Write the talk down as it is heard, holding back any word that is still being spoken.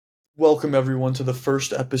Welcome everyone to the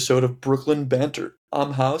first episode of Brooklyn Banter.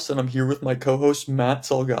 I'm House and I'm here with my co-host Matt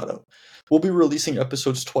Salgado. We'll be releasing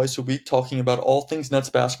episodes twice a week talking about all things Nets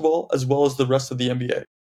basketball as well as the rest of the NBA.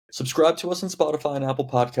 Subscribe to us on Spotify and Apple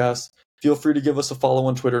Podcasts. Feel free to give us a follow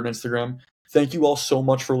on Twitter and Instagram. Thank you all so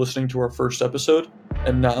much for listening to our first episode.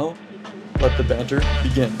 And now, let the banter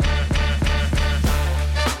begin.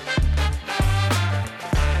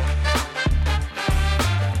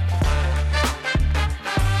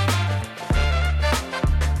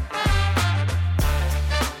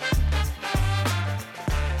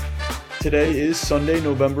 Today is Sunday,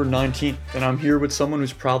 November 19th, and I'm here with someone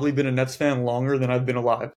who's probably been a Nets fan longer than I've been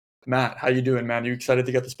alive. Matt, how you doing, man? You excited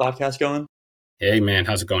to get this podcast going? Hey, man.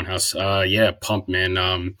 How's it going, House? Yeah, pumped,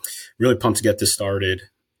 man. Really pumped to get this started.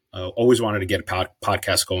 Always wanted to get a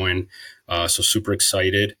podcast going, so super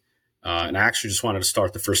excited. And I actually just wanted to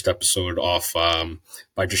start the first episode off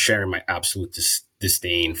by just sharing my absolute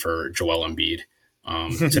disdain for Joel Embiid.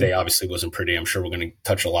 Today obviously wasn't pretty. I'm sure we're going to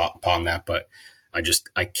touch a lot upon that, but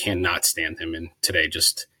I cannot stand him, and today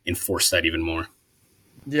just enforced that even more.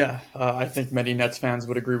 Yeah, I think many Nets fans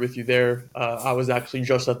would agree with you there. I was actually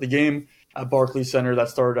just at the game at Barclays Center that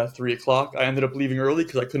started at 3 o'clock. I ended up leaving early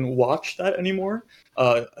because I couldn't watch that anymore.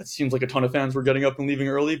 It seems like a ton of fans were getting up and leaving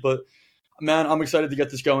early, but man, I'm excited to get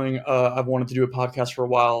this going. I've wanted to do a podcast for a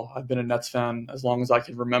while. I've been a Nets fan as long as I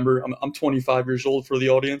can remember. I'm 25 years old for the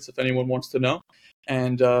audience, if anyone wants to know.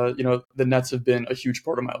 And, the Nets have been a huge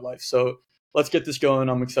part of my life. So let's get this going.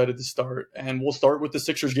 I'm excited to start. And we'll start with the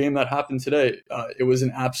Sixers game that happened today. It was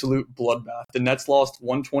an absolute bloodbath. The Nets lost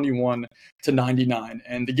 121-99.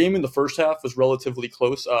 And the game in the first half was relatively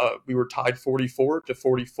close. We were tied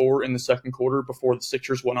 44-44 in the second quarter before the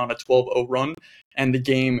Sixers went on a 12-0 run. And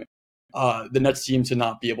the Nets seemed to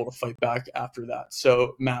not be able to fight back after that.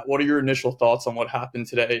 So, Matt, what are your initial thoughts on what happened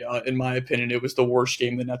today? In my opinion, it was the worst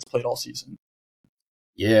game the Nets played all season.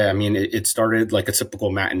 Yeah, I mean, it started like a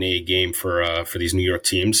typical matinee game for these New York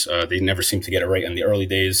teams. They never seem to get it right in the early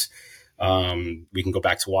days. We can go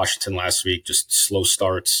back to Washington last week, just slow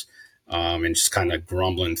starts and just kind of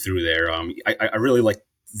grumbling through there. I really like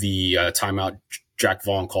the timeout Jack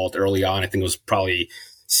Vaughn called early on. I think it was probably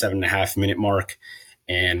 7.5 minute mark.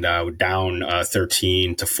 And down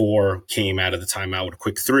 13-4, came out of the timeout with a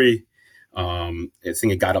quick three. I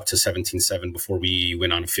think it got up to 17-7 before we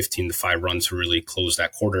went on a 15-5 run to really close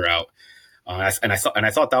that quarter out. And I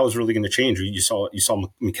thought that was really going to change. You saw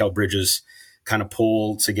Mikal Bridges kind of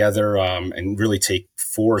pull together and really take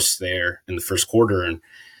force there in the first quarter, and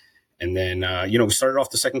then we started off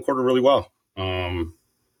the second quarter really well.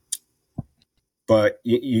 But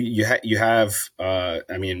you have,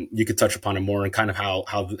 I mean, you could touch upon it more and kind of how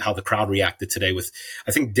the crowd reacted today with,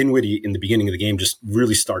 I think Dinwiddie in the beginning of the game just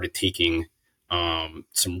really started taking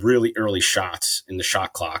some really early shots in the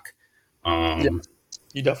shot clock. Yeah,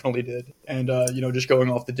 you definitely did. And, just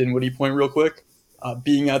going off the Dinwiddie point real quick,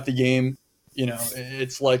 being at the game,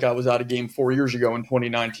 it's like I was at a game 4 years ago in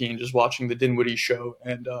 2019, just watching the Dinwiddie show.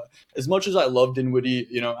 And as much as I love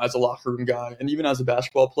Dinwiddie, as a locker room guy and even as a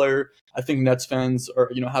basketball player, I think Nets fans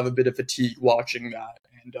have a bit of fatigue watching that.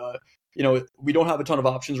 And, we don't have a ton of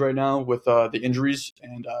options right now with the injuries.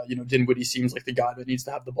 And, Dinwiddie seems like the guy that needs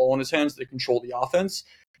to have the ball in his hands to control the offense.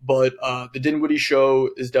 But the Dinwiddie show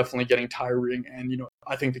is definitely getting tiring. And,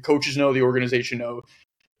 I think the coaches know, the organization know,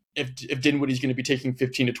 if Dinwiddie's going to be taking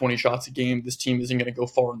 15 to 20 shots a game, this team isn't going to go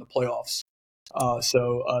far in the playoffs.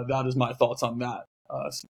 So that is my thoughts on that.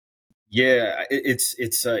 Yeah, it's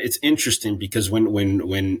interesting because when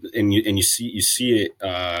you see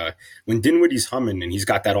it when Dinwiddie's humming and he's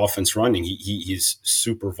got that offense running, he's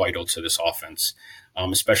super vital to this offense,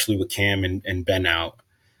 especially with Cam and Ben out.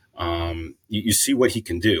 You see what he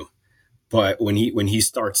can do. But when he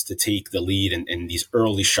starts to take the lead in these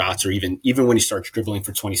early shots, or even when he starts dribbling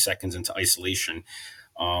for 20 seconds into isolation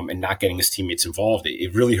and not getting his teammates involved,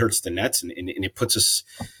 it really hurts the Nets, and it puts us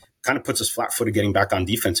flat-footed getting back on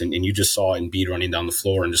defense. And you just saw Embiid running down the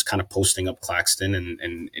floor and just kind of posting up Claxton,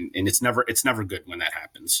 and it's never good when that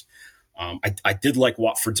happens. I did like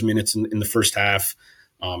Watford's minutes in the first half.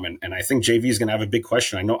 And I think JV is going to have a big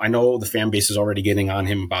question. I know the fan base is already getting on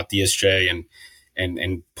him about DSJ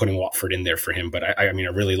and putting Watford in there for him. But I mean, I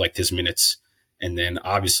really liked his minutes. And then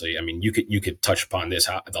obviously, I mean, you could touch upon this,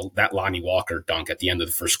 that Lonnie Walker dunk at the end of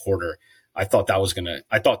the first quarter. I thought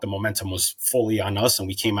the momentum was fully on us, and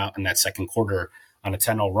we came out in that second quarter on a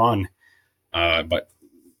 10-0 run. But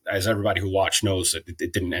as everybody who watched knows, it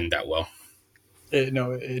didn't end that well.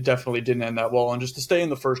 It definitely didn't end that well. And just to stay in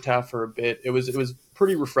the first half for a bit, it was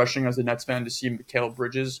pretty refreshing as a Nets fan to see Mikal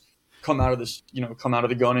Bridges come out of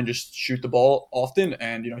the gun and just shoot the ball often.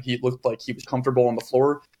 And, he looked like he was comfortable on the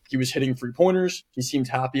floor. He was hitting 3-pointers. He seemed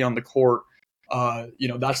happy on the court.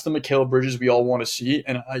 That's the Mikal Bridges we all want to see.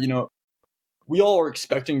 And, we all are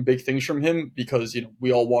expecting big things from him because,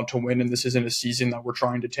 we all want to win and this isn't a season that we're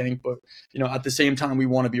trying to tank. But, at the same time, we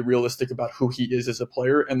want to be realistic about who he is as a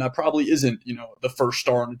player. And that probably isn't, the first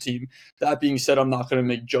star on the team. That being said, I'm not going to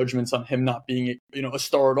make judgments on him not being, a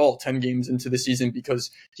star at all 10 games into the season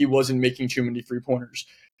because he wasn't making too many 3-pointers.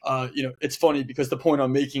 It's funny because the point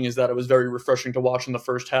I'm making is that it was very refreshing to watch in the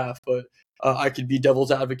first half, but I could be devil's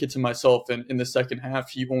advocate to myself. And in the second half,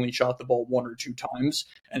 he only shot the ball 1 or 2 times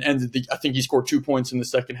and I think he scored 2 points in the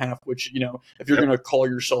second half, which, if you're going to call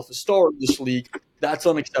yourself a star in this league, that's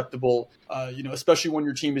unacceptable. Especially when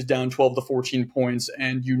your team is down 12 to 14 points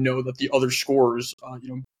and that the other scorers,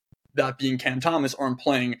 that being Cam Thomas, aren't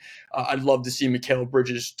playing. I'd love to see Mikal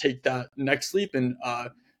Bridges take that next leap and,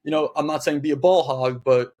 I'm not saying be a ball hog,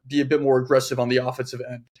 but be a bit more aggressive on the offensive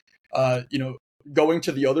end. Going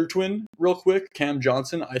to the other twin real quick, Cam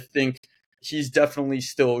Johnson, I think he's definitely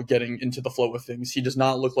still getting into the flow of things. He does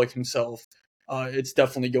not look like himself. It's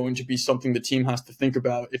definitely going to be something the team has to think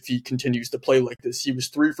about if he continues to play like this. He was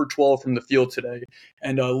 3 for 12 from the field today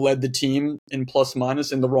and led the team in plus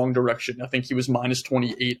minus in the wrong direction. I think he was minus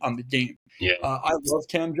 28 on the game. Yeah. I love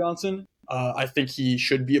Cam Johnson. I think he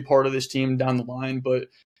should be a part of this team down the line, but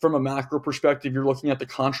from a macro perspective, you're looking at the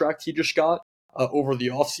contract he just got over the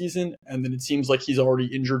offseason, and then it seems like he's already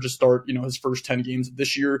injured to start, his first 10 games of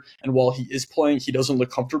this year, and while he is playing, he doesn't look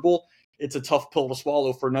comfortable. It's a tough pill to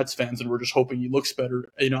swallow for Nets fans, and we're just hoping he looks better.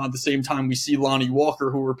 At the same time, we see Lonnie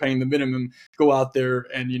Walker, who we're paying the minimum, go out there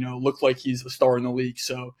and, look like he's a star in the league.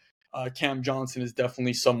 So Cam Johnson is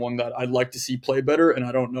definitely someone that I'd like to see play better, and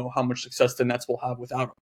I don't know how much success the Nets will have without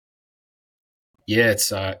him. Yeah,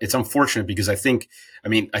 it's unfortunate because I think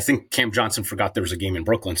Cam Johnson forgot there was a game in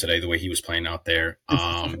Brooklyn today, the way he was playing out there,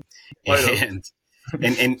 and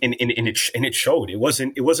it showed. It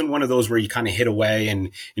wasn't one of those where you kind of hit away,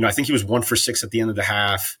 and I think he was 1 for 6 at the end of the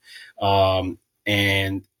half, and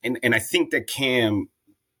I think that Cam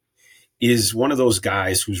is one of those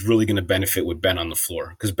guys who's really going to benefit with Ben on the floor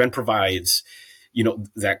because Ben provides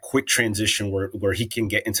that quick transition where he can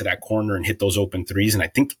get into that corner and hit those open threes, and I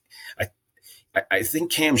think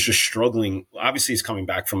Cam's just struggling. Obviously, he's coming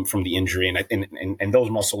back from the injury, and those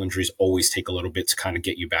muscle injuries always take a little bit to kind of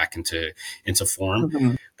get you back into form.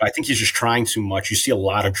 Mm-hmm. But I think he's just trying too much. You see a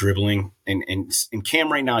lot of dribbling, and Cam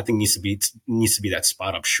right now I think needs to be that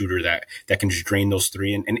spot up shooter that can just drain those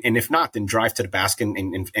three, and if not, then drive to the basket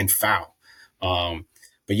and foul.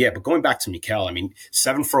 But going back to Mikal,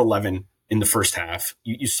 7 for 11 in the first half.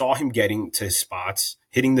 You saw him getting to his spots,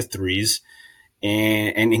 hitting the threes.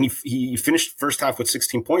 And he finished first half with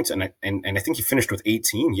 16 points, and I think he finished with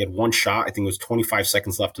 18. He had one shot. I think it was 25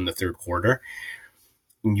 seconds left in the third quarter.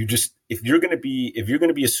 And if you're gonna be a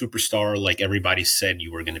superstar like everybody said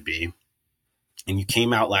you were gonna be, and you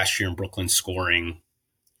came out last year in Brooklyn scoring,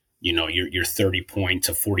 your 30 point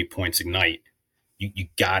to 40 points a night, you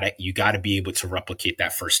gotta be able to replicate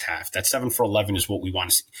that first half. That 7 for 11 is what we want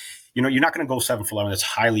to see. You're not gonna go 7 for 11. That's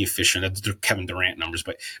highly efficient. That's the Kevin Durant numbers,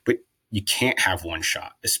 but you can't have one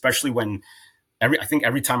shot, especially when I think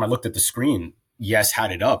every time I looked at the screen, Yes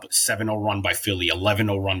had it up, 7-0 run by Philly,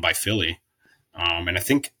 11-0 run by Philly. And I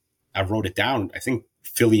think I wrote it down. I think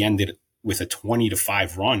Philly ended with a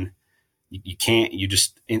 20-5 run. You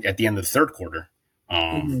just at the end of the third quarter.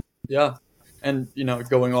 Yeah. And,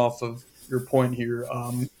 going off of your point here,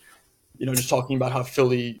 just talking about how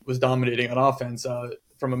Philly was dominating on offense,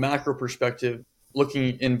 from a macro perspective,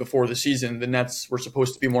 looking in before the season, the Nets were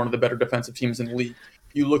supposed to be one of the better defensive teams in the league.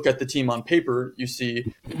 You look at the team on paper, you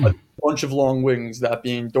see a bunch of long wings, that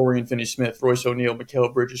being Dorian Finney-Smith, Royce O'Neal,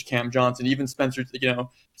 Mikal Bridges, Cam Johnson, even Spencer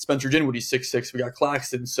Dinwiddie, 6'6". We got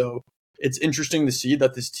Claxton. So it's interesting to see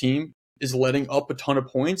that this team is letting up a ton of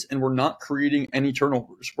points and we're not creating any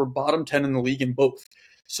turnovers. We're bottom 10 in the league in both.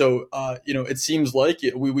 So, it seems like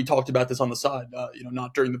we talked about this on the side,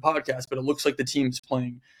 not during the podcast, but it looks like the team's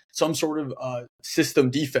playing some sort of system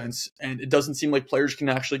defense, and it doesn't seem like players can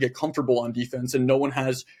actually get comfortable on defense, and no one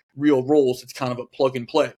has real roles. It's kind of a plug and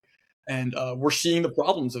play. And we're seeing the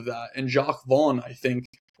problems of that. And Jacques Vaughn, I think,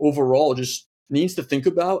 overall just needs to think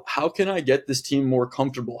about, how can I get this team more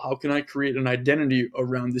comfortable? How can I create an identity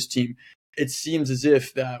around this team? It seems as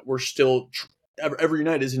if that we're still every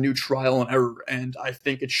night is a new trial and error, and I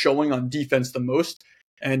think it's showing on defense the most.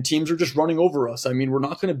 And teams are just running over us. We're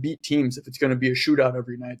not going to beat teams if it's going to be a shootout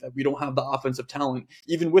every night, that we don't have the offensive talent,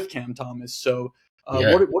 even with Cam Thomas. So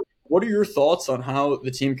what are your thoughts on how the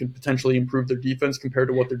team can potentially improve their defense compared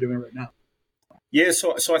to what they're doing right now? Yeah,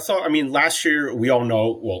 so I thought, last year, we all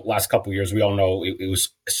know, last couple of years, we all know it was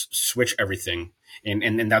switch everything.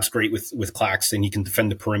 And that's great with Claxton. He can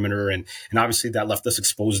defend the perimeter, and obviously that left us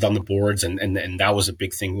exposed on the boards, and that was a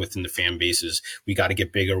big thing within the fan bases. We got to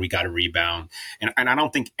get bigger, we got to rebound, and I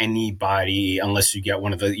don't think anybody, unless you get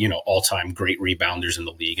one of the all time great rebounders in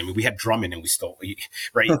the league. I mean, we had Drummond, and we still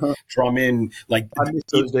right Drummond like I miss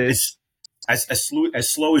those days. as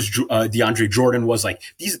slow as DeAndre Jordan was, like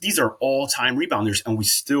these are all time rebounders, and we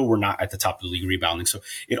still were not at the top of the league rebounding. So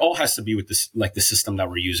it all has to be with this, like the system that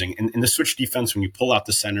we're using, and the switch defense. When you pull out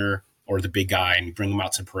the center or the big guy and you bring them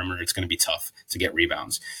out to the perimeter, it's going to be tough to get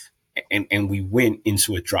rebounds. And we went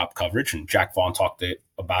into a drop coverage, and Jack Vaughn talked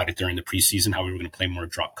about it during the preseason, how we were going to play more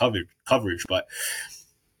drop coverage. But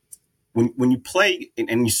when you play,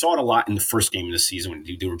 and you saw it a lot in the first game of the season when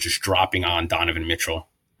they were just dropping on Donovan Mitchell,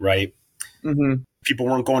 right? Mm-hmm. People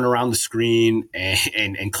weren't going around the screen,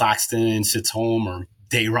 and Claxton sits home, or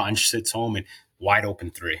Dayron sits home, and wide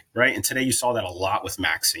open three, right? And today you saw that a lot with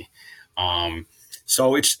Maxey.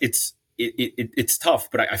 So it's tough,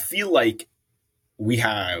 but I feel like we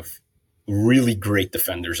have really great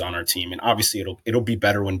defenders on our team, and obviously it'll be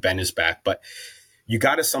better when Ben is back, but you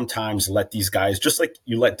got to sometimes let these guys, just like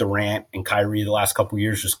you let Durant and Kyrie the last couple of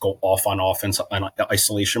years, just go off on offense on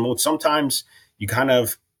isolation mode. Sometimes you kind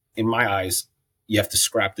of, in my eyes, you have to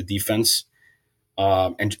scrap the defense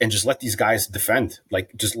and just let these guys defend.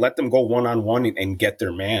 Like, just let them go one-on-one and get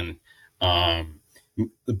their man.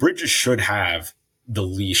 The Bridges should have the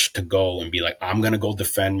leash to go and be like, I'm going to go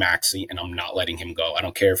defend Maxey, and I'm not letting him go. I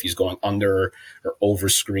don't care if he's going under or over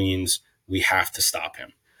screens. We have to stop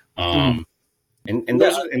him. Mm-hmm. And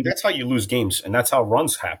that's how you lose games, and that's how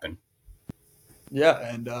runs happen. Yeah,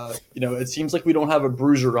 and it seems like we don't have a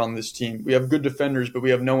bruiser on this team. We have good defenders, but we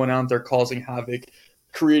have no one out there causing havoc,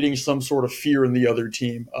 creating some sort of fear in the other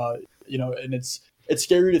team. And it's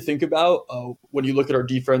scary to think about when you look at our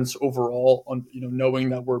defense overall. On knowing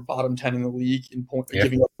that we're bottom 10 in the league in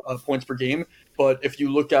giving up points per game. But if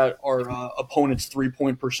you look at our opponents'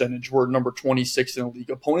 3-point percentage, we're number 26 in the league.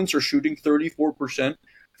 Opponents are shooting 34%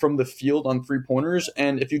 from the field on 3-pointers,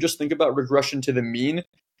 and if you just think about regression to the mean.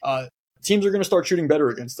 Teams are going to start shooting better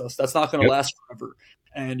against us. That's not going to last forever.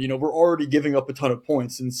 And, we're already giving up a ton of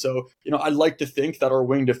points. And so, I'd like to think that our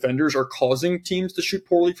wing defenders are causing teams to shoot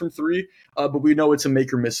poorly from three, but we know it's a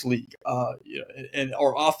make or miss league. And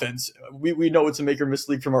our offense, we know it's a make or miss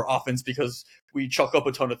league from our offense because we chuck up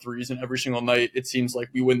a ton of threes, and every single night it seems like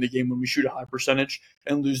we win the game when we shoot a high percentage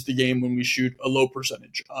and lose the game when we shoot a low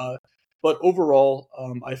percentage. But overall,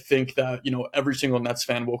 I think that, every single Nets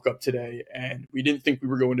fan woke up today and we didn't think we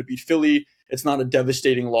were going to beat Philly. It's not a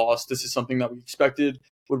devastating loss. This is something that we expected.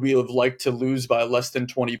 Would we have liked to lose by less than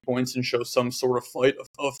 20 points and show some sort of fight?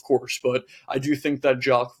 Of course. But I do think that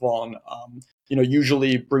Jacques Vaughn,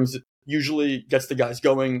 usually gets the guys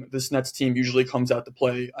going. This Nets team usually comes out to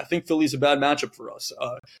play. I think Philly's a bad matchup for us.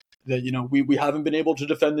 That we haven't been able to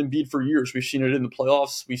defend Embiid for years. We've seen it in the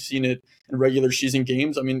playoffs. We've seen it in regular season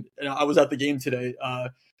games. I mean, I was at the game today,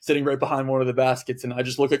 sitting right behind one of the baskets, and I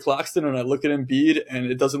just look at Claxton and I look at Embiid, and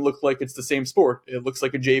it doesn't look like it's the same sport. It looks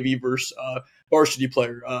like a JV versus varsity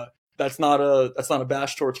player. That's not a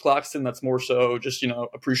bash towards Claxton. That's more so just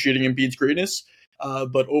appreciating Embiid's greatness.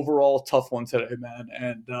 But overall, tough one today, man.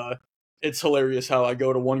 And it's hilarious how I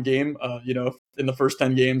go to one game, in the first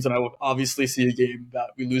 10 games, and I will obviously see a game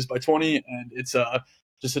that we lose by 20, and it's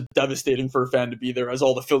just devastating for a fan to be there, as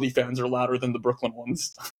all the Philly fans are louder than the Brooklyn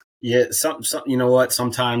ones. Yeah, some you know what?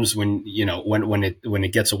 Sometimes when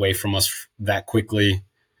it gets away from us that quickly,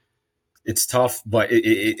 it's tough. But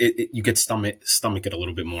you get stomach it a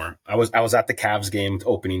little bit more. I was at the Cavs game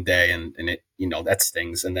opening day, and it that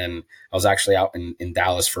stings. And then I was actually out in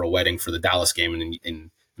Dallas for a wedding for the Dallas game, and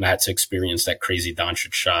I had to experience that crazy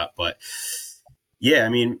Doncic shot. But yeah, I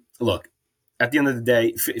mean, look, at the end of the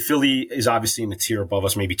day, Philly is obviously in a tier above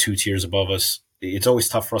us, maybe 2 tiers above us. It's always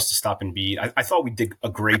tough for us to stop Embiid. I thought we did a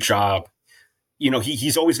great job.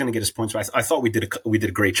 He's always going to get his points, but I thought we did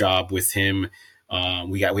a great job with him.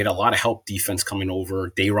 We had a lot of help defense coming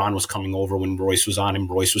over. Dayron was coming over when Royce was on him.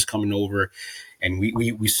 Royce was coming over. And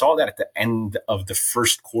we saw that at the end of the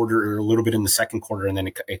first quarter, or a little bit in the second quarter, and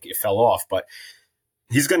then it fell off. But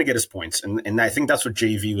he's going to get his points. And I think that's what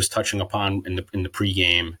JV was touching upon in the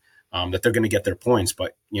pregame, that they're going to get their points.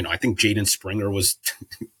 But, I think Jaden Springer was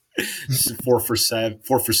 4 for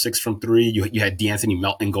 6 from three. You had DeAnthony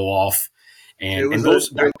Melton go off. That's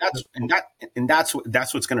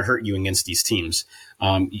what's going to hurt you against these teams.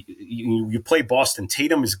 You play Boston.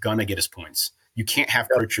 Tatum is going to get his points. You can't have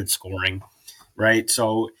Pritchard scoring, right?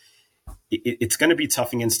 So it's going to be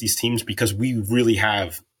tough against these teams because we really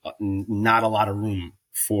have not a lot of room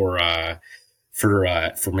for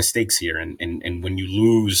for mistakes here. And when you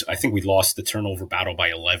lose, I think we lost the turnover battle by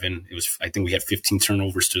 11. It was, I think we had 15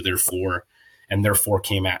 turnovers to their 4, and their 4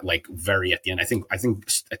 came at like very at the end. I think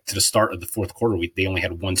to the start of the fourth quarter, they only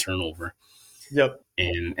had 1 turnover. Yep.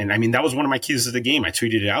 And I mean, that was one of my keys of the game. I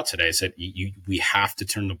tweeted it out today. I said, we have to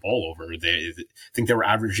turn the ball over. I think they were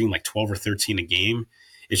averaging like 12 or 13 a game.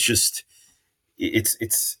 It's just,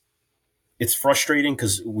 it's frustrating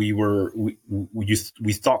because we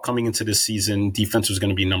thought coming into this season defense was going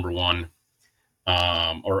to be number one,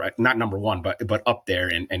 or not number one, but up there.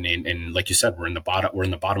 And like you said, we're in the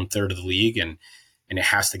bottom third of the league, and it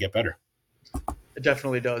has to get better. It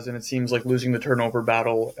definitely does, and it seems like losing the turnover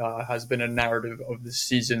battle has been a narrative of this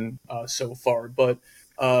season so far. But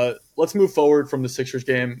let's move forward from the Sixers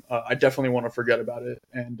game. I definitely want to forget about it,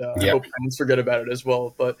 and I hope fans forget about it as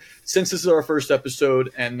well. But since this is our first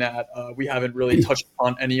episode and that we haven't really touched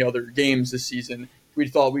on any other games this season, we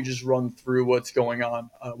thought we'd just run through what's going on,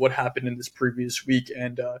 what happened in this previous week,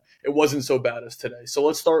 and it wasn't so bad as today. So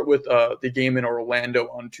let's start with the game in Orlando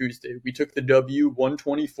on Tuesday. We took the W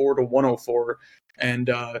 124-104, and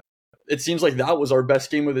it seems like that was our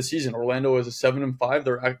best game of the season. Orlando is a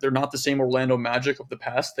 7-5. They're not the same Orlando Magic of the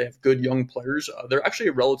past. They have good young players. They're actually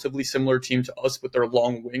a relatively similar team to us with their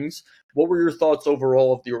long wings. What were your thoughts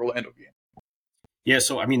overall of the Orlando game? Yeah,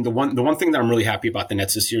 so I mean, the one thing that I'm really happy about the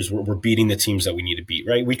Nets this year is we're beating the teams that we need to beat.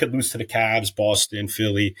 Right, we could lose to the Cavs, Boston,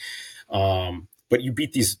 Philly, but you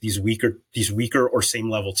beat these weaker or same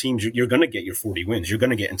level teams. You're going to get your 40 wins. You're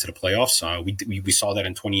going to get into the playoffs. We saw that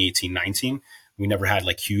in 2018-19. We never had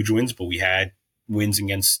like huge wins, but we had wins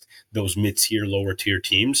against those mid-tier, lower-tier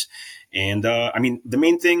teams. And I mean, the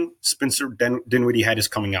main thing, Spencer Dinwiddie had his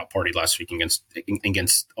coming out party last week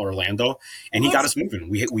against Orlando, and he got us moving.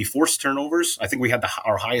 We forced turnovers. I think we had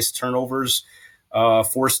our highest turnovers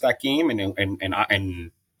forced that game,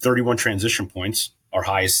 and 31 transition points, our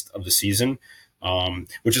highest of the season,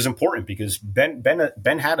 which is important because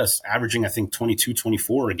Ben had us averaging, I think, 22,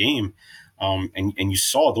 24 a game, and you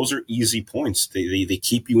saw those are easy points. They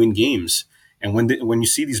keep you in games. And when you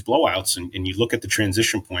see these blowouts and you look at the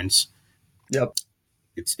transition points, yep,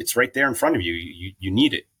 it's right there in front of you. You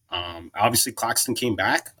need it. Obviously, Claxton came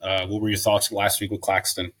back. What were your thoughts last week with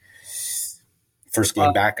Claxton? First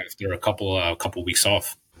game back after a couple weeks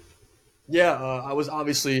off. Yeah, I was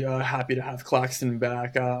obviously happy to have Claxton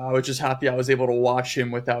back. I was just happy I was able to watch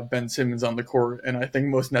him without Ben Simmons on the court, and I think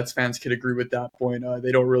most Nets fans could agree with that point.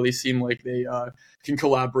 They don't really seem like they can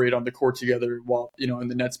collaborate on the court together while, and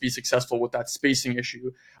the Nets be successful with that spacing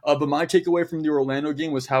issue. But my takeaway from the Orlando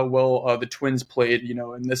game was how well the Twins played,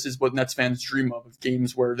 and this is what Nets fans dream of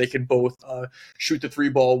games where they can both shoot the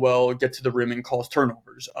 3-ball well, get to the rim, and cause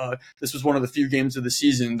turnovers. This was one of the few games of the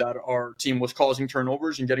season that our team was causing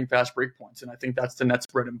turnovers and getting fast break points, and I think that's the Nets'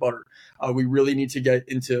 bread and butter. We really need to get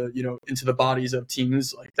into the bodies of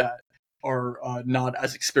teams like that are not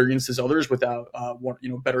as experienced as others without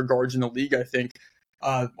better guards in the league. I think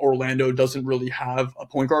Orlando doesn't really have a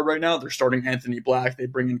point guard right now. They're starting Anthony Black. They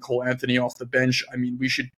bring in Cole Anthony off the bench. I mean, we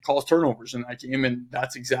should cause turnovers in that game, and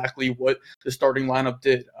that's exactly what the starting lineup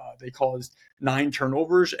did. They caused 9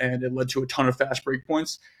 turnovers, and it led to a ton of fast break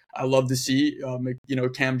points. I love to see,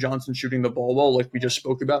 Cam Johnson shooting the ball well, like we just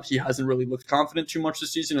spoke about. He hasn't really looked confident too much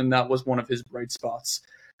this season, and that was one of his bright spots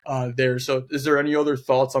there. So is there any other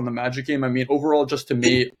thoughts on the Magic game? I mean, overall, just to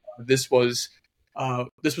me, this was our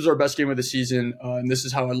best game of the season, and this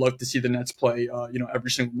is how I love to see the Nets play,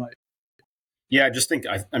 every single night. Yeah, I just think,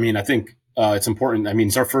 I think it's important. I mean,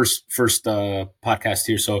 it's our first podcast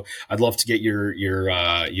here, so I'd love to get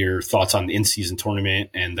your thoughts on the in-season tournament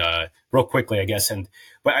and real quickly, I guess.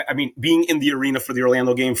 But I mean, being in the arena for the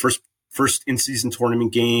Orlando game, first in-season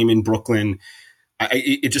tournament game in Brooklyn,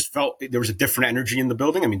 it just felt there was a different energy in the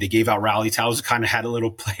building. I mean, they gave out rally towels, kind of had a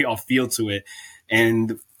little playoff feel to it,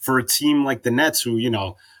 and for a team like the Nets, who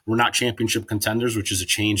we're not championship contenders, which is a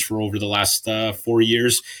change for over the last 4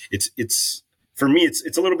 years, it's for me,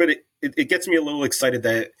 it's a little bit. It gets me a little excited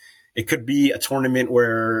that it could be a tournament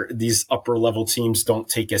where these upper level teams don't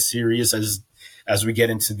take as serious as we get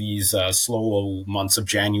into these slow months of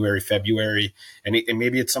January, February, and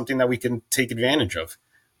maybe it's something that we can take advantage of.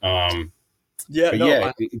 Great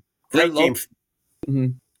game. Mm-hmm.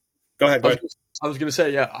 Go ahead. I was going to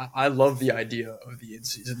say, yeah, I love the idea of the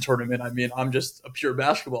in-season tournament. I mean, I'm just a pure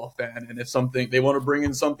basketball fan, and if they want to bring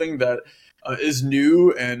in something that is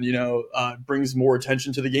new and brings more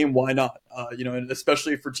attention to the game, why not? And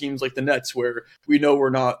especially for teams like the Nets, where we know we're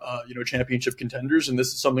not championship contenders, and this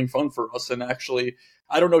is something fun for us. And actually,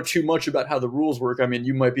 I don't know too much about how the rules work. I mean,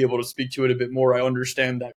 you might be able to speak to it a bit more. I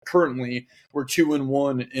understand that currently we're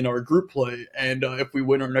 2-1 in our group play, and if we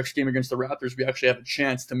win our next game against the Raptors, we actually have a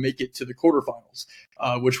chance to make it to the quarterfinals,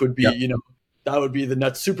 which would be Yep. that would be the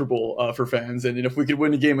Nets Super Bowl for fans. And if we could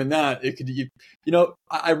win a game in that, it could,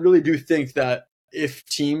 I really do think that if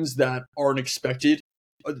teams that aren't expected,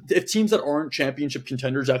 if teams that aren't championship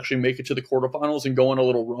contenders actually make it to the quarterfinals and go on a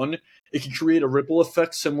little run, it can create a ripple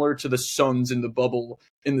effect similar to the Suns in the bubble,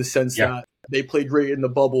 in the sense Yeah, that they played great in the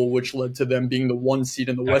bubble, which led to them being the 1 seed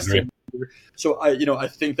in the I agree. Western. So I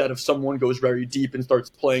think that if someone goes very deep and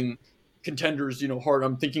starts playing contenders, hard,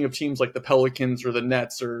 I'm thinking of teams like the Pelicans or the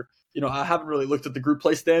Nets, or I haven't really looked at the group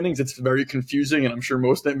play standings. It's very confusing, and I'm sure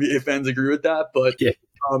most NBA fans agree with that. But Yeah,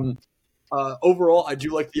 um, overall, I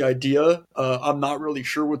do like the idea. I'm not really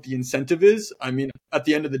sure what the incentive is. I mean, at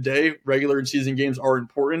the end of the day, regular and season games are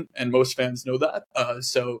important, and most fans know that.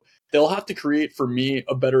 So they'll have to create, for me,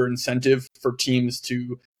 a better incentive for teams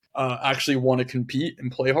to actually want to compete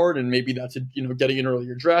and play hard. And maybe that's getting an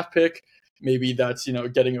earlier draft pick. Maybe that's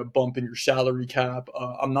getting a bump in your salary cap.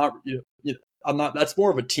 I'm not I'm not. That's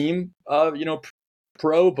more of a team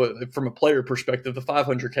pro, but from a player perspective, the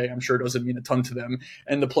 500K I'm sure doesn't mean a ton to them,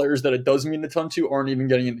 and the players that it does mean a ton to aren't even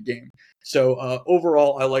getting in the game. So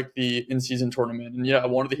overall, I like the in-season tournament, and I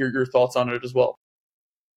wanted to hear your thoughts on it as well.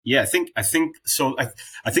 yeah. I think so.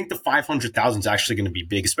 I think the 500,000 is actually going to be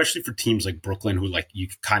big, especially for teams like Brooklyn, who like you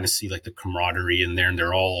kind of see like the camaraderie in there, and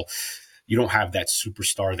they're all. You don't have that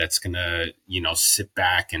superstar that's gonna, sit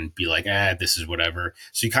back and be like, this is whatever.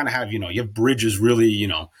 So you kind of have, you have Bridges really,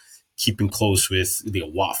 keeping close with the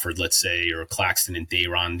Watford, let's say, or Claxton and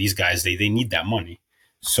Dayron. These guys, they need that money.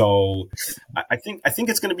 So I think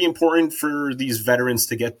it's going to be important for these veterans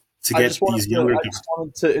to I get just wanted these to younger I guys. just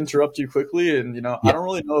wanted to interrupt you quickly, and I Yeah, don't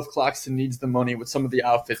really know if Claxton needs the money with some of the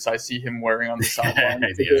outfits I see him wearing on the sideline. yeah,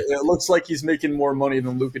 It looks like he's making more money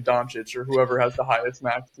than Luka Doncic or whoever has the highest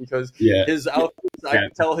max, because yeah, his outfits, I yeah,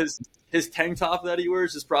 can tell his tank top that he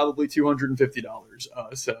wears is probably $250.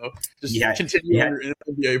 So just yeah. continue on Yeah,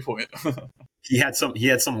 your NBA point. he had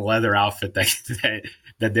some leather outfit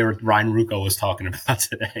that they were Ryan Rucco was talking about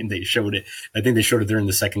today, and they showed it. I think they showed it during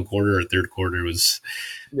the second quarter or third quarter. It was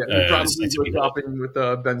Yeah, he it's probably like to goes behold. shopping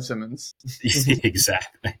with Ben Simmons.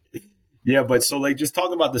 Exactly. Yeah, but so like just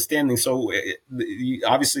talking about the standing. So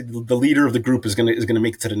obviously the leader of the group is gonna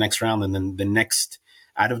make it to the next round, and then the next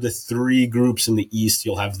out of the three groups in the East,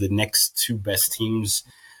 you'll have the next two best teams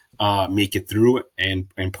make it through, and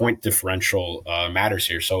point differential matters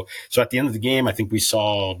here. So at the end of the game, I think we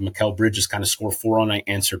saw Mikal Bridges kind of score 4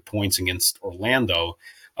 unanswered points against Orlando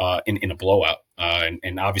in a blowout,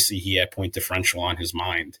 and obviously he had point differential on his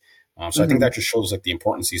mind. So I think Mhm. that just shows like the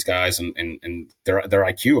importance of these guys and their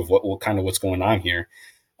IQ of what kind of what's going on here.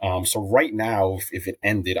 So right now, if it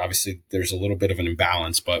ended, obviously there's a little bit of an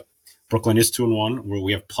imbalance, but Brooklyn is 2-1, where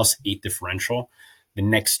we have +8 differential. The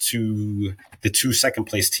next the two second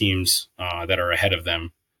place teams that are ahead of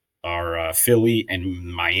them are Philly and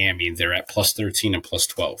Miami. They're at +13 and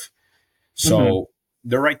 +12. Mhm. So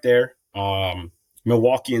they're right there.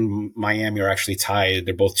 Milwaukee and Miami are actually tied.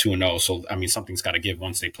 They're both 2-0. So I mean, something's got to give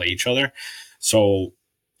once they play each other. So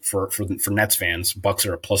for Nets fans, Bucks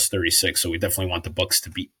are a +36. So we definitely want the Bucks to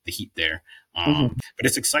beat the Heat there. Mhm. But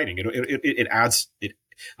it's exciting. It adds it.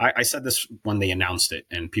 I said this when they announced it,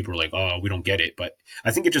 and people were like, "Oh, we don't get it." But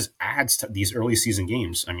I think it just adds to these early season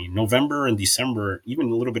games. I mean, November and December,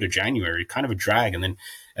 even a little bit of January, kind of a drag, and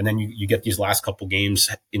then you get these last couple games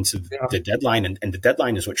into Yeah. the deadline, and the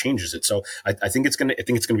deadline is what changes it. So I think it's gonna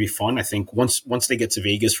be fun. I think once they get to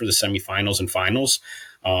Vegas for the semifinals and finals,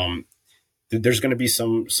 um, there's going to be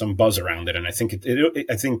some buzz around it, and I think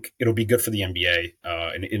I think it'll be good for the NBA,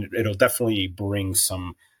 and it'll definitely bring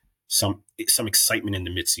some excitement in the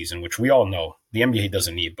midseason, which we all know the NBA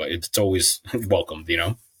doesn't need, but it's always welcomed, you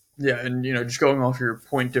know. Yeah, and just going off your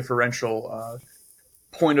point differential,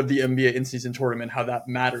 point of the NBA in-season tournament, how that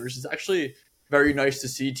matters. It's actually very nice to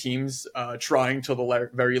see teams trying till the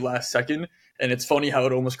very last second. And it's funny how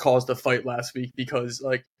it almost caused a fight last week, because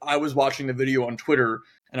like I was watching the video on Twitter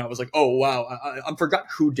and I was like, oh wow, I forgot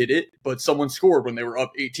who did it, but someone scored when they were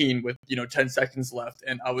up 18 with 10 seconds left,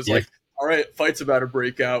 and I was Yeah, like, all right, fight's about to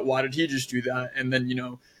break out. Why did he just do that? And then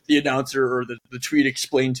the announcer or the tweet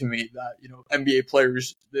explained to me that NBA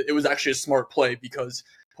players, it was actually a smart play, because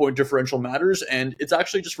point differential matters. And it's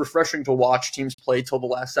actually just refreshing to watch teams play till the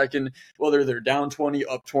last second, whether they're down 20,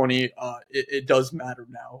 up 20. It does matter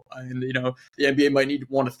now. And, the NBA might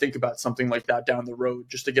want to think about something like that down the road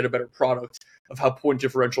just to get a better product of how point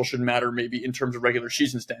differential should matter maybe in terms of regular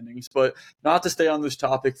season standings. But not to stay on this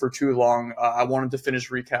topic for too long, I wanted to finish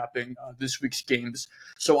recapping this week's games.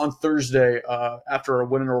 So on Thursday, after our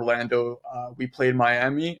win in Orlando, we played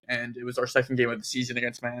Miami, and it was our second game of the season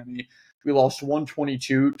against Miami. We lost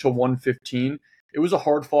 122 to 115. It was a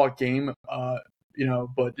hard-fought game,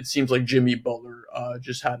 but it seems like Jimmy Butler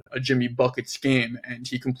just had a Jimmy Buckets game, and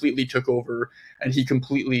he completely took over, and he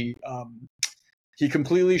completely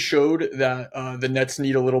showed that the Nets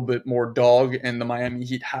need a little bit more dog, and the Miami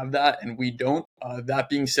Heat have that, and we don't. That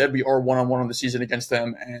being said, we are 1-on-1 on the season against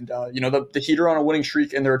them, and the Heat are on a winning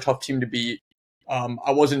streak, and they're a tough team to beat.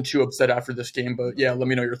 I wasn't too upset after this game, but yeah, let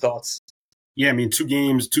me know your thoughts. Yeah, I mean, two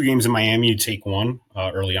games in Miami. You take one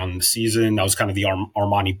early on in the season. That was kind of the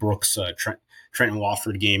Armani Brooks, Trenton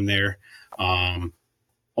Wofford game there.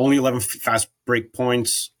 Only 11 fast break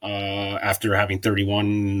points after having 31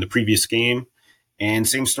 in the previous game. And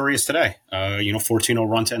same story as today. 14-0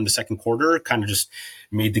 run to end the second quarter. Kind of just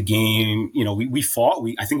made the game. We fought.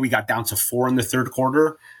 I think we got down to 4 in the third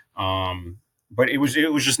quarter. But it was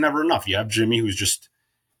just never enough. You have Jimmy, who's just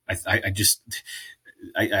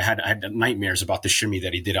I had nightmares about the shimmy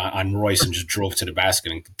that he did on Royce and just drove to the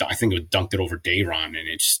basket, and I think it dunked it over Dayron, and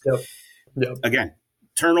it just again,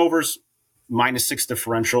 turnovers, -6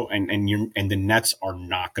 differential, and the Nets are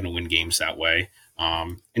not going to win games that way.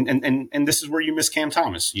 And this is where you miss Cam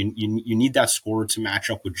Thomas. You need that scorer to match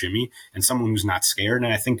up with Jimmy and someone who's not scared.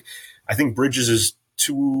 And I think Bridges is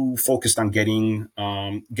too focused on getting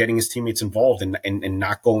his teammates involved and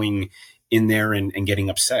not going in there and getting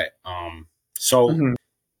upset.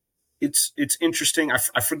 It's interesting.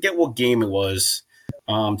 I forget what game it was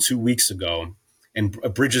 2 weeks ago, and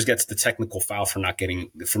Bridges gets the technical foul for not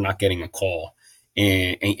getting a call.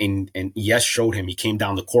 And Yes showed him. He came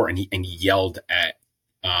down the court and he yelled at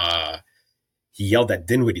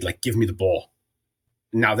Dinwiddie, like, give me the ball.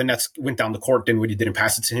 Now the Nets went down the court. Dinwiddie didn't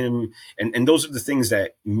pass it to him, and those are the things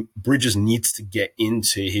that Bridges needs to get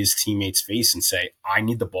into his teammates' face and say, I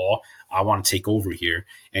need the ball. I want to take over here.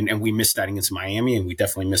 And we missed that against Miami, and we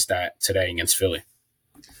definitely missed that today against Philly.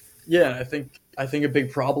 Yeah, I think a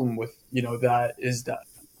big problem with that is that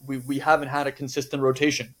we haven't had a consistent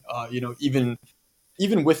rotation.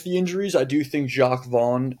 Even with the injuries, I do think Jacques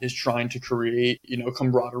Vaughn is trying to create,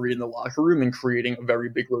 camaraderie in the locker room and creating a very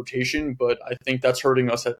big rotation. But I think that's hurting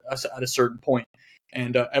us at a certain point.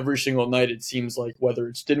 And every single night, it seems like whether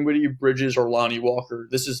it's Dinwiddie, Bridges, or Lonnie Walker,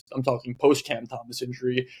 I'm talking post Cam Thomas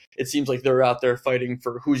injury, it seems like they're out there fighting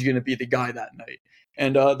for who's going to be the guy that night.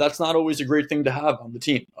 And that's not always a great thing to have on the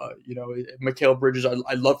team. Mikal Bridges,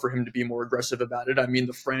 I'd love for him to be more aggressive about it. I mean,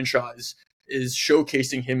 the franchise is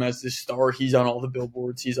showcasing him as this star. He's on all the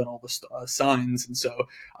billboards. He's on all the signs. And so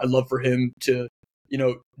I'd love for him to,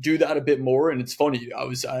 do that a bit more. And it's funny.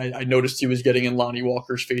 I noticed he was getting in Lonnie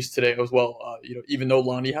Walker's face today as well. Even though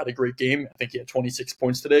Lonnie had a great game, I think he had 26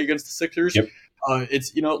 points today against the Sixers. Yep.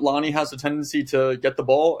 Lonnie has a tendency to get the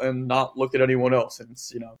ball and not look at anyone else. And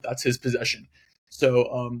it's, that's his possession.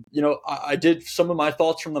 So, I did some of my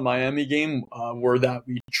thoughts from the Miami game were that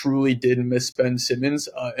we truly did miss Ben Simmons.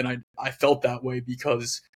 And I felt that way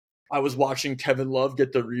because I was watching Kevin Love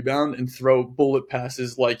get the rebound and throw bullet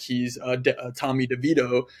passes like he's Tommy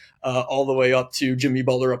DeVito all the way up to Jimmy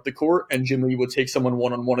Butler up the court. And Jimmy would take someone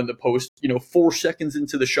one-on-one in the post, 4 seconds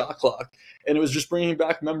into the shot clock. And it was just bringing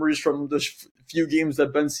back memories from the few games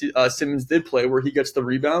that Ben Simmons did play where he gets the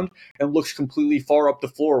rebound and looks completely far up the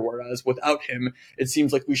floor. Whereas without him, it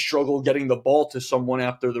seems like we struggle getting the ball to someone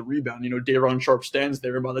after the rebound. Day'Ron Sharpe stands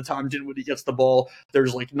there, and by the time Dinwiddie gets the ball,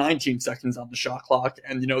 there's like 19 seconds on the shot clock,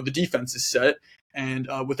 and the defense is set. And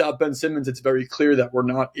without Ben Simmons, it's very clear that we're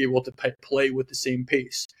not able to play with the same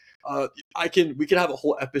pace. We could have a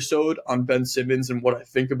whole episode on Ben Simmons and what I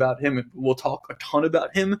think about him, and we'll talk a ton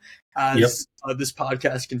about him as this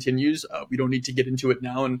podcast continues. We don't need to get into it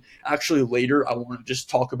now, and actually later I want to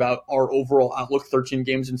just talk about our overall outlook 13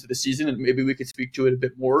 games into the season, and maybe we could speak to it a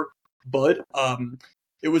bit more. But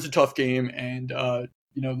it was a tough game, and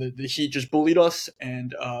the Heat just bullied us,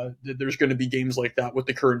 and there's going to be games like that with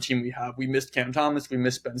the current team we have. We missed Cam Thomas, we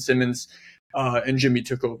missed Ben Simmons, and Jimmy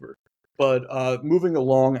took over. But moving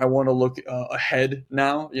along, I want to look ahead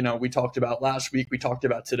now. We talked about last week. We talked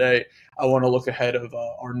about today. I want to look ahead of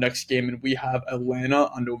our next game, and we have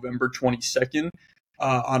Atlanta on November 22nd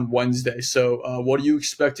on Wednesday. So what are you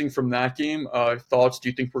expecting from that game? Thoughts? Do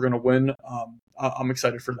you think we're going to win? I'm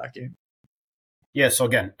excited for that game. Yeah. So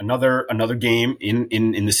again, another game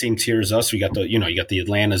in the same tier as us. We got you got the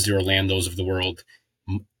Atlantas, the Orlandos of the world.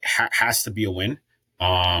 Has to be a win.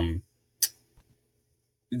 Um,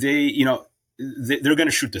 they you know they're going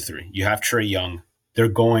to shoot the three. You have Trey Young. They're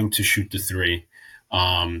going to shoot the three.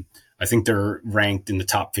 I think they're ranked in the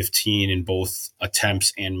top 15 in both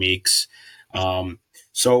attempts and makes. Um,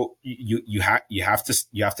 so you have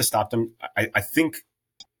to stop them. I think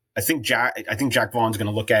Jack Vaughn's going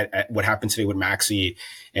to look at what happened today with Maxey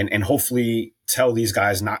and hopefully tell these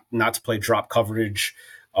guys not to play drop coverage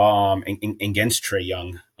against Trey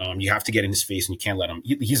Young. You have to get in his face and you can't let him.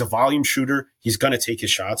 He's a volume shooter. He's going to take his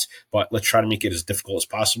shots, but let's try to make it as difficult as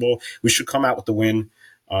possible. We should come out with the win.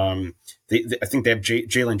 I think they have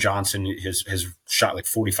Jalen Johnson has shot like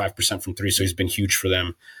 45% from three, so he's been huge for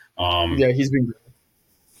them. Yeah, he's been great.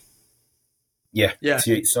 Yeah. Yeah,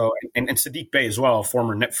 So and Sadiq Bey as well,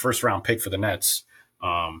 former net first round pick for the Nets.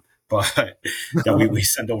 But that we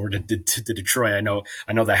sent over to Detroit.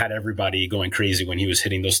 I know that had everybody going crazy when he was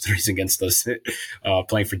hitting those threes against us,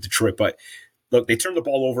 playing for Detroit. But look, they turned the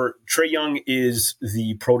ball over. Trey Young is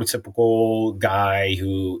the prototypical guy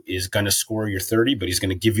who is going to score your 30, but he's going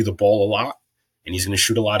to give you the ball a lot, and he's going to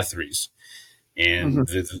shoot a lot of threes. hmm And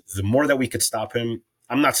the more that we could stop him,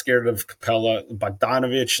 I'm not scared of Capella.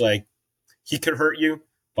 Bogdanovich, like, he could hurt you,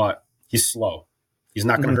 but he's slow. He's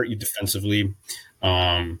not going to hmm hurt you defensively.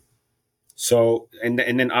 Um, so and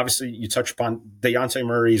then obviously you touch upon Dejounte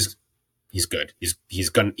Murray's. He's good. He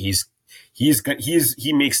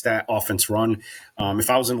makes that offense run. If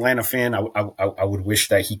I was an Atlanta fan, I would wish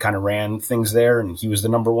that he kind of ran things there and he was the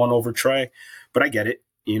number one over Trey. But I get it.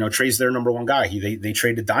 Trey's their number one guy. They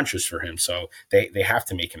traded Doncic for him, so they have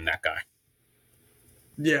to make him that guy.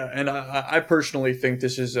 Yeah, and I personally think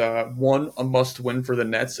this is one a must win for the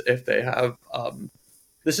Nets if they have.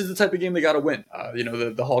 This is the type of game they got to win.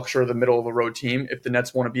 The Hawks are the middle of the road team. If the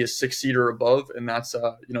Nets want to be a 6 seed or above, and that's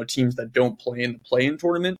teams that don't play in the play-in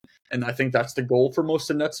tournament, and I think that's the goal for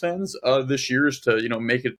most of Nets fans this year is to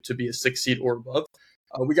make it to be a 6 seed or above.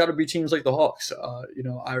 We got to be teams like the Hawks.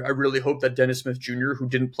 I really hope that Dennis Smith Jr., who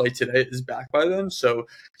didn't play today, is back by then, so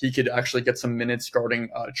he could actually get some minutes guarding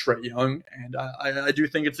Trey Young. And I do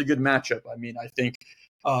think it's a good matchup. I mean, I think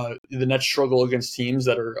the Nets struggle against teams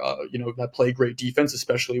that are, that play great defense,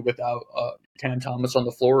 especially without Cam Thomas on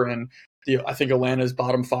the floor. And I think Atlanta's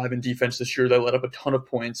bottom five in defense this year. They let up a ton of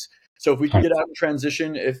points. So if we can get out in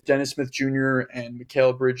transition, if Dennis Smith Jr. and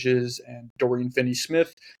Mikal Bridges and Dorian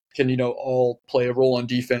Finney-Smith can, all play a role on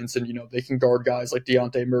defense and, they can guard guys like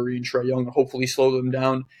Dejounte Murray and Trey Young and hopefully slow them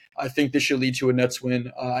down, I think this should lead to a Nets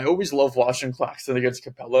win. I always love watching Claxton against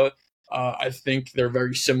Capella. I think they're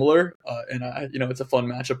very similar, and it's a fun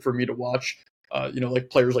matchup for me to watch. Like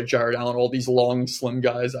players like Jared Allen, all these long, slim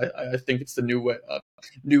guys. I think it's the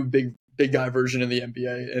new big guy version in the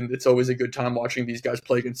NBA, and it's always a good time watching these guys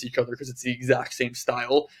play against each other because it's the exact same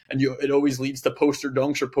style, and it always leads to poster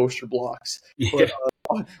dunks or poster blocks. Yeah.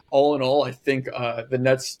 But all in all, I think the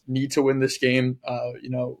Nets need to win this game.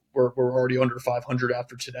 We're already under 500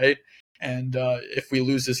 after today. And if we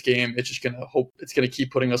lose this game, it's just it's gonna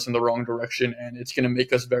keep putting us in the wrong direction, and it's gonna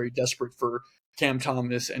make us very desperate for Cam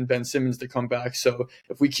Thomas and Ben Simmons to come back. So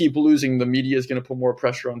if we keep losing, the media is gonna put more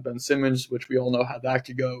pressure on Ben Simmons, which we all know how that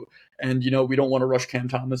could go. And we don't want to rush Cam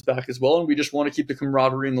Thomas back as well, and we just want to keep the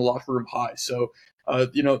camaraderie in the locker room high. So Yeah.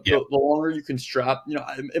 the longer you can strap,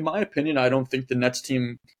 in my opinion, I don't think the Nets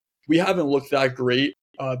team we haven't looked that great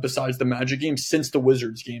besides the Magic game since the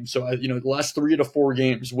Wizards game. So, the last 3 to 4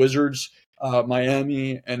 games, Wizards,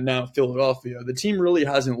 Miami, and now Philadelphia, the team really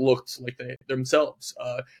hasn't looked like they themselves.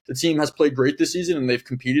 The team has played great this season and they've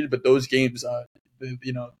competed, but those games,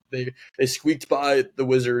 they squeaked by the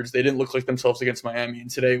Wizards. They didn't look like themselves against Miami.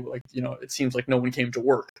 And today, it seems like no one came to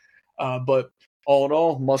work. But all in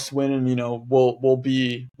all, must win, and we'll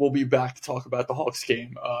be back to talk about the Hawks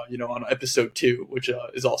game, on episode 2, which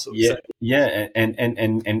is also Yeah, exciting. yeah,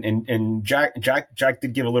 and Jack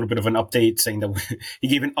did give a little bit of an update, saying that he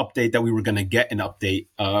gave an update that we were going to get an update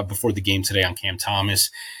before the game today on Cam Thomas,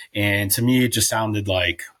 and to me, it just sounded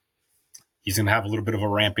like he's going to have a little bit of a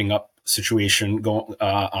ramping up situation going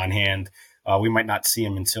on hand. We might not see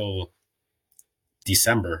him until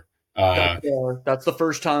December. That's the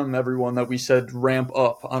first time, everyone, that we said ramp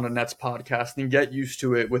up on a Nets podcast, and get used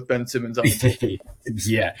to it with Ben Simmons on the team.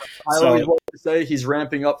 Yeah, I always so like to say he's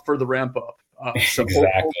ramping up for the ramp up. So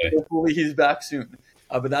exactly. hopefully he's back soon.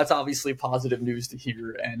 But that's obviously positive news to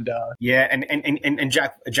hear. And Yeah, and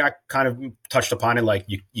Jack kind of touched upon it. Like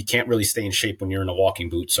you can't really stay in shape when you're in a walking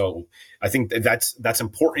boot. So I think that's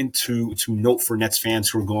important to note for Nets fans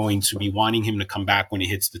who are going to be wanting him to come back when he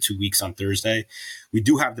hits the 2 weeks on Thursday. We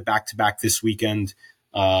do have the back to back this weekend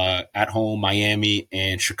at home, Miami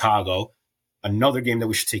and Chicago. Another game that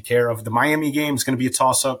we should take care of. The Miami game is going to be a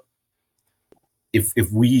toss up.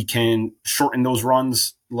 If we can shorten those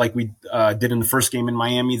runs like we did in the first game in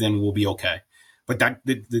Miami, then we'll be okay. But that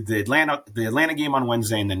the Atlanta game on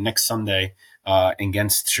Wednesday and the next Sunday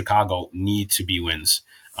against Chicago need to be wins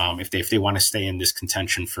if they want to stay in this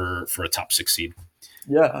contention for a top 6 seed.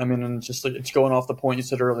 yeah, I mean, and just like it's going off the point you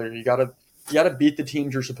said earlier, you gotta beat the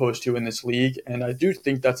teams you're supposed to in this league, and I do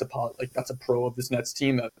think that's that's a pro of this Nets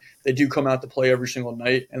team that they do come out to play every single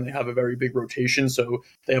night, and they have a very big rotation, so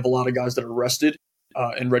they have a lot of guys that are rested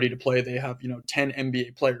and ready to play. They have 10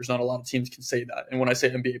 NBA players. Not a lot of teams can say that, and when I say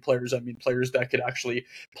NBA players, I mean players that could actually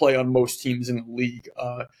play on most teams in the league.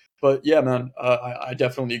 But yeah, man, I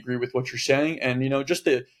definitely agree with what you're saying, and just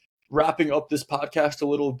to wrapping up this podcast a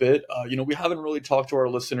little bit, we haven't really talked to our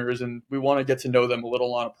listeners, and we want to get to know them a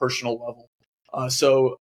little on a personal level.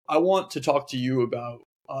 So I want to talk to you about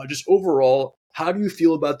just overall, how do you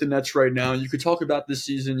feel about the Nets right now? You could talk about this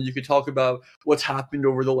season. You could talk about what's happened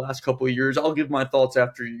over the last couple of years. I'll give my thoughts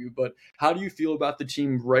after you, but how do you feel about the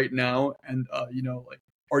team right now? And,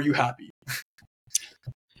 are you happy?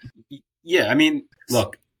 Yeah, I mean,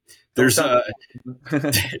 look, there's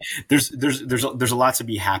there's a lot to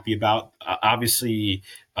be happy about. Obviously,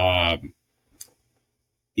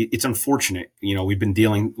 it's unfortunate. We've been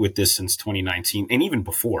dealing with this since 2019 and even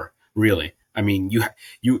before, really. I mean, you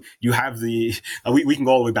have the we can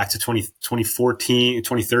go all the way back to 2014,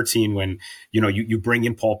 2013 when you bring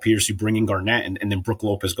in Paul Pierce, you bring in Garnett, and then Brook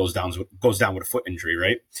Lopez goes down with a foot injury,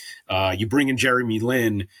 right? You bring in Jeremy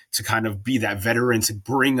Lin to kind of be that veteran to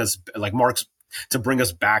bring us like Mark's to bring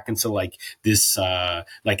us back into like this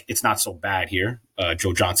like it's not so bad here,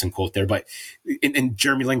 Joe Johnson quote there, but and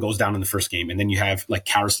Jeremy Lin goes down in the first game, and then you have like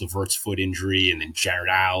Karis LeVert's foot injury, and then Jared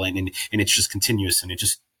Allen, and it's just continuous, and it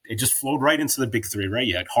just flowed right into the big three, right?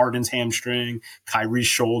 You had Harden's hamstring, Kyrie's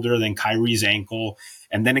shoulder, then Kyrie's ankle,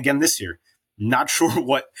 and then again this year. Not sure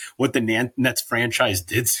what the Nets franchise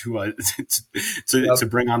did to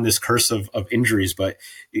bring on this curse of injuries, but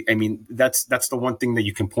I mean that's the one thing that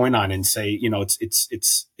you can point on and say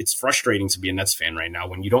it's frustrating to be a Nets fan right now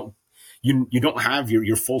when you don't have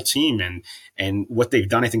your full team and what they've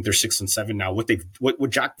done. I think they're 6-7 now.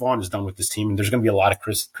 What Jack Vaughn has done with this team, and there's going to be a lot of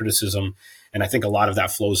criticism, and I think a lot of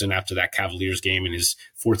that flows in after that Cavaliers game and his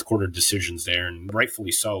fourth quarter decisions there, and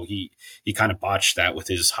rightfully so. He kind of botched that with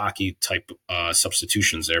his hockey type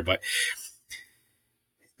substitutions there. But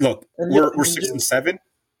look, we're 6-7,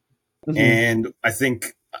 mm-hmm. And I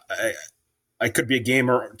think I could be a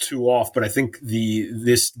game or two off, but I think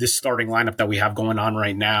this starting lineup that we have going on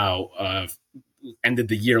right now ended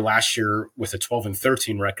the year last year with a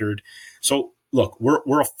 12-13 record. So look,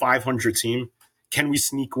 we're a 500 team. Can we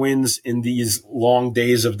sneak wins in these long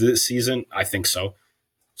days of the season? I think so.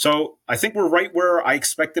 So I think we're right where I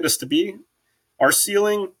expected us to be. Our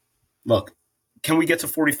ceiling, look, can we get to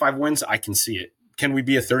 45 wins? I can see it. Can we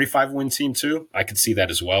be a 35-win team too? I can see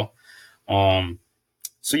that as well.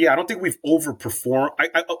 So yeah, I don't think we've overperformed.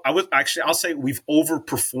 I'll say we've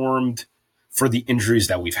overperformed for the injuries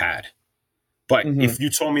that we've had. But mm-hmm. If you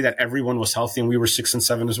told me that everyone was healthy and we were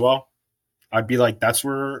 6-7 as well, I'd be like, that's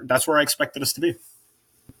where I expected us to be.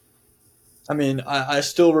 I mean, I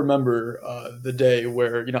still remember the day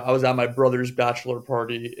where, I was at my brother's bachelor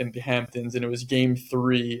party in the Hamptons, and it was game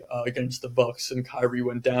 3 against the Bucks, and Kyrie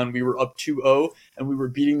went down. We were up 2-0, and we were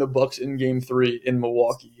beating the Bucks in game 3 in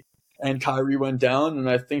Milwaukee. And Kyrie went down, and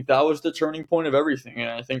I think that was the turning point of everything. And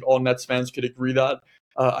I think all Nets fans could agree that.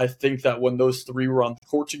 I think that when those three were on the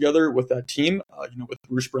court together with that team, with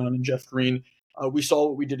Bruce Brown and Jeff Green, we saw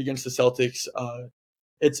what we did against the Celtics.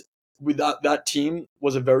 That team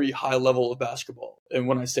was a very high level of basketball. And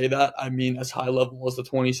when I say that, I mean as high level as the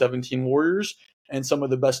 2017 Warriors and some of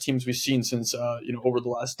the best teams we've seen since, over the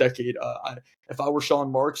last decade. If I were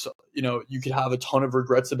Sean Marks, you could have a ton of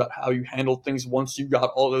regrets about how you handled things once you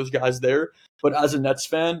got all those guys there. But as a Nets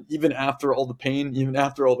fan, even after all the pain, even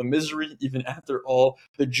after all the misery, even after all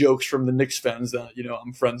the jokes from the Knicks fans that,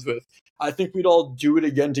 I'm friends with, I think we'd all do it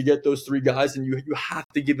again to get those three guys, and you have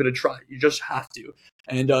to give it a try. You just have to.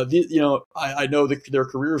 And, I know that their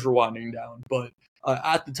careers were winding down, but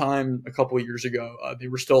At the time, a couple of years ago, they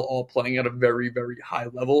were still all playing at a very, very high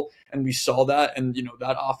level, and we saw that. And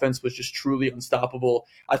that offense was just truly unstoppable.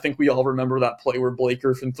 I think we all remember that play where Blake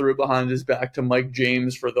Griffin threw it behind his back to Mike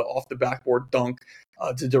James for the off the backboard dunk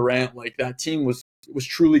to Durant. Like, that team was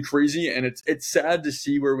truly crazy, and it's sad to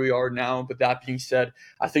see where we are now. But that being said,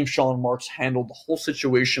 I think Sean Marks handled the whole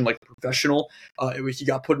situation like a professional. He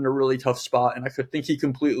got put in a really tough spot, and I could think he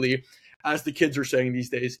completely, as the kids are saying these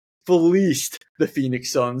days, fleeced the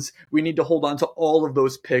Phoenix Suns. We need to hold on to all of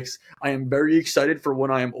those picks. I am very excited for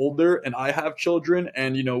when I am older and I have children,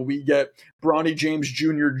 and we get Bronny James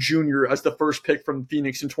Jr. as the first pick from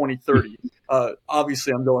Phoenix in 2030.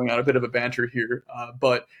 Obviously, I'm going on a bit of a banter here,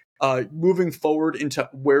 but moving forward into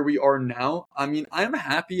where we are now, I mean, I'm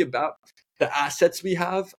happy about the assets we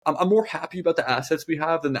have. I'm more happy about the assets we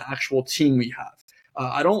have than the actual team we have.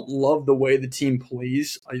 I don't love the way the team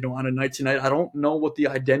plays, on a night to night. I don't know what the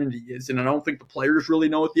identity is, and I don't think the players really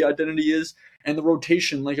know what the identity is. And the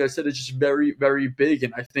rotation, like I said, is just very, very big.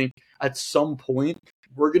 And I think at some point,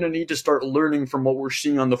 we're going to need to start learning from what we're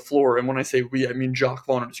seeing on the floor. And when I say we, I mean Jacques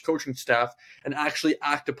Vaughn and his coaching staff, and actually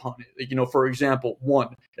act upon it. Like, for example,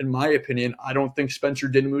 one, in my opinion, I don't think Spencer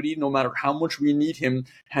Dinwiddie, no matter how much we need him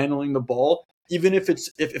handling the ball, even if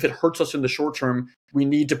it hurts us in the short term, we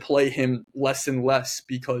need to play him less and less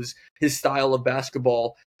because his style of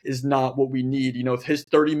basketball is not what we need. His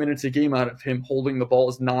 30 minutes a game out of him holding the ball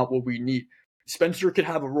is not what we need. Spencer could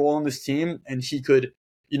have a role on this team, and he could,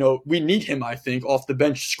 we need him, I think, off the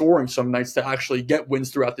bench scoring some nights to actually get wins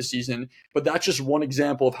throughout the season. But that's just one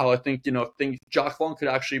example of how I think, Jacques Vaughn could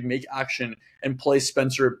actually make action and play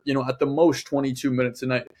Spencer, at the most 22 minutes a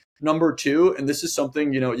night. Number two, and this is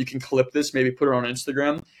something, you can clip this, maybe put it on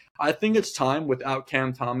Instagram. I think it's time without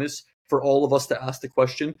Cam Thomas for all of us to ask the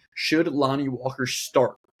question, should Lonnie Walker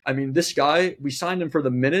start? I mean, this guy, we signed him for the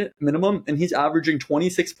minimum, and he's averaging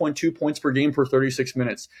 26.2 points per game per 36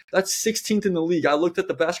 minutes. That's 16th in the league. I looked at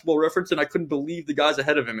the basketball reference, and I couldn't believe the guys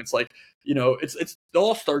ahead of him. It's like, it's the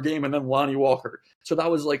All-Star game and then Lonnie Walker. So that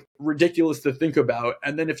was like ridiculous to think about.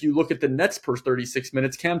 And then if you look at the Nets per 36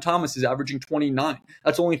 minutes, Cam Thomas is averaging 29.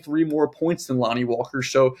 That's only 3 more points than Lonnie Walker.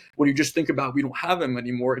 So when you just think about we don't have him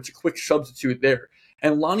anymore, it's a quick substitute there.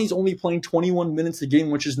 And Lonnie's only playing 21 minutes a game,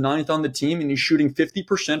 which is 9th on the team, and he's shooting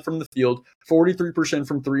 50% from the field, 43%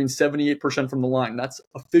 from three, and 78% from the line. That's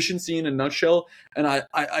efficiency in a nutshell. And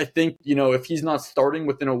I think, if he's not starting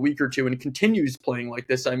within a week or two and continues playing like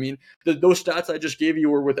this, I mean, those stats I just gave you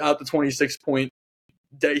were without the 26-point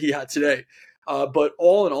day he had today. But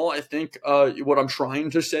all in all, I think what I'm trying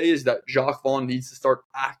to say is that Jacques Vaughn needs to start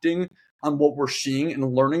acting on what we're seeing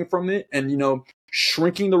and learning from it, and,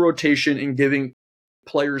 shrinking the rotation and giving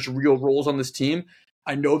players real roles on this team.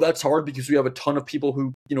 I know that's hard because we have a ton of people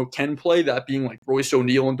who, can play, that being like Royce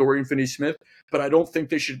O'Neal and Dorian Finney-Smith, but I don't think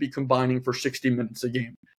they should be combining for 60 minutes a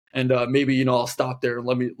game. And maybe, I'll stop there and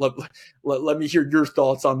let me hear your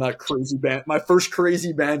thoughts on that crazy my first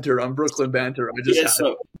crazy banter on Brooklyn Banter.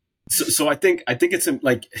 So I think it's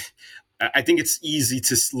like, I think it's easy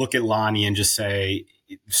to look at Lonnie and just say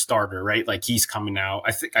starter, right? Like, he's coming out.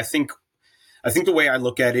 I think the way I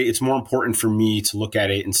look at it, it's more important for me to look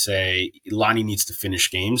at it and say Lonnie needs to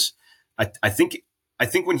finish games. I think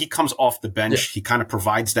when he comes off the bench, he kind of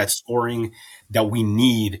provides that scoring that we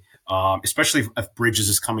need, especially if Bridges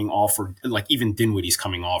is coming off, or like even Dinwiddie's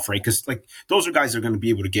coming off, right? Because like those are guys that are going to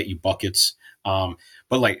be able to get you buckets. But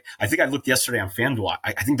like, I think I looked yesterday on FanDuel.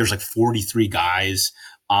 I think there's like 43 guys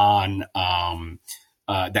on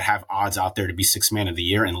that have odds out there to be sixth man of the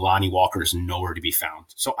year, and Lonnie Walker is nowhere to be found.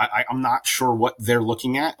 So I'm not sure what they're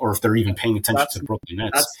looking at, or if they're even paying attention to the Brooklyn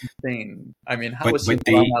Nets. That's insane. I mean, how is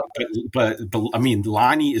but I mean,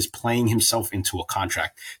 Lonnie is playing himself into a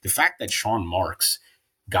contract. The fact that Sean Marks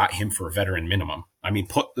got him for a veteran minimum, I mean,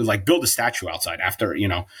 build a statue outside after,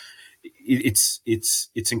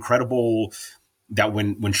 it's incredible that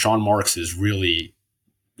when Sean Marks is really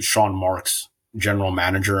Sean Marks general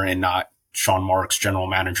manager and not Sean Marks general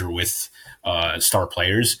manager with star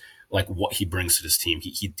players, like what he brings to this team.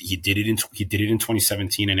 He did it in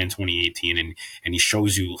 2017 and in 2018, and he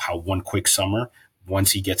shows you how one quick summer,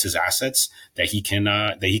 once he gets his assets, that he can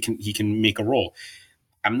make a role.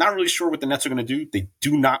 I'm not really sure what the Nets are going to do. They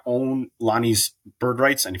do not own Lonnie's bird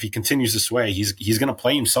rights, and if he continues this way, he's going to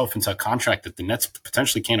play himself into a contract that the Nets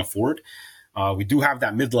potentially can't afford. We do have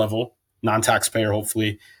that mid-level non-taxpayer,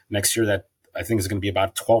 hopefully next year, that I think is going to be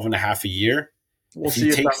about 12 and a half a year. We'll see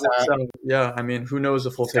if that works out. Yeah, I mean, who knows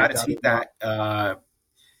if we'll take that.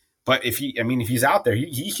 But if he's out there,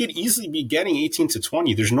 he could easily be getting 18 to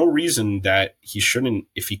 20. There's no reason that he shouldn't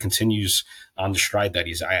if he continues on the stride that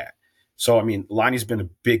he's at. So I mean, Lonnie's been a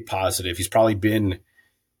big positive. He's probably been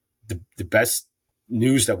the best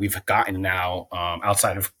news that we've gotten now,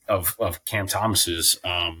 outside of Cam Thomas's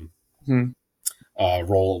Hmm.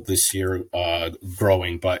 role this year,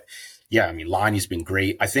 growing. But yeah, I mean, Lonnie's been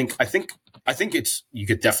great. I think it's, you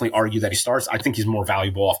could definitely argue that he starts. I think he's more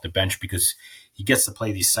valuable off the bench because he gets to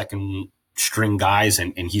play these second string guys,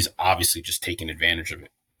 and he's obviously just taking advantage of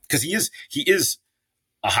it because he is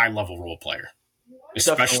a high level role player,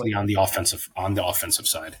 Definitely. especially on the offensive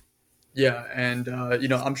side. Yeah, and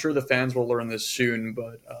I'm sure the fans will learn this soon,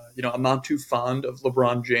 but I'm not too fond of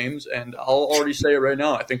LeBron James, and I'll already say it right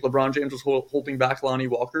now. I think LeBron James was holding back Lonnie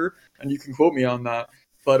Walker, and you can quote me on that.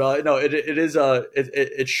 But no, it is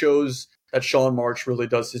it shows that Sean Marks really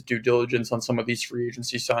does his due diligence on some of these free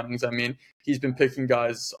agency signings. I mean, he's been picking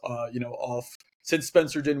guys, off since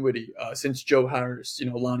Spencer Dinwiddie, since Joe Harris,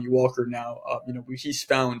 Lonnie Walker. Now, he's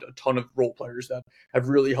found a ton of role players that have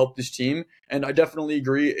really helped his team. And I definitely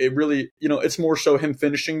agree. It really, it's more so him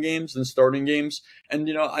finishing games than starting games. And,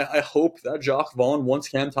 I hope that Jacques Vaughn, once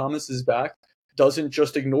Cam Thomas is back, doesn't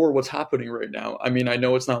just ignore what's happening right now. I mean, I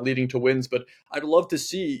know it's not leading to wins, but I'd love to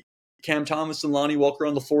see Cam Thomas and Lonnie Walker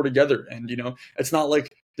on the floor together. And, it's not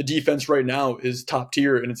like the defense right now is top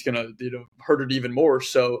tier and it's going to, hurt it even more.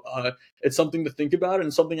 So it's something to think about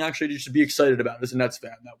and something actually just to be excited about as a Nets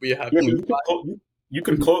fan that we have Yeah, I two. mean, you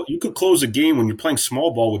could close a game when you're playing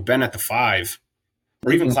small ball with Ben at the 5,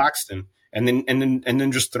 or even Mhm. Claxton, and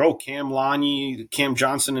then just throw Cam, Lonnie, Cam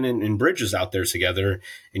Johnson, and Bridges out there together,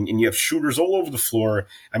 and you have shooters all over the floor.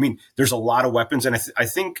 I mean, there's a lot of weapons, and I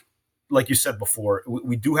think, like you said before,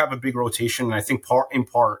 we do have a big rotation, and I think in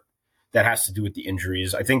part that has to do with the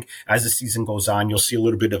injuries. I think as the season goes on, you'll see a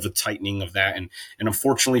little bit of a tightening of that, and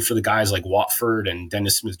unfortunately for the guys like Watford and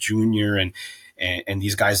Dennis Smith Jr. and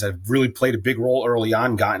these guys that have really played a big role early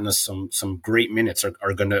on, gotten us some great minutes,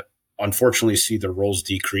 are going to unfortunately see their roles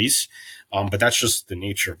decrease. But that's just the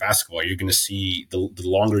nature of basketball. You're going to see the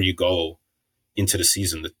longer you go into the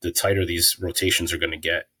season, the tighter these rotations are going to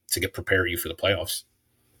get prepare you for the playoffs.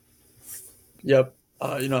 Yep.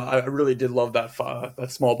 I really did love that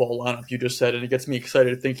small ball lineup you just said, and it gets me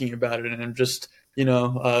excited thinking about it. And I'm just,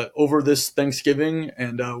 over this Thanksgiving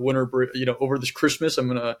and over this Christmas, I'm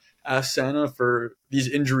gonna ask Santa for these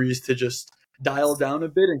injuries to just dial down a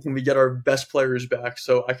bit, and can we get our best players back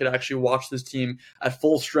so I could actually watch this team at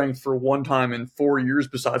full strength for one time in 4 years,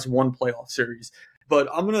 besides one playoff series. But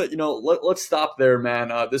I'm gonna, let's stop there,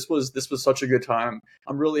 man. This was such a good time.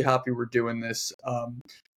 I'm really happy we're doing this.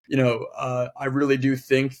 I really do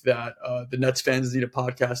think that the Nets fans need a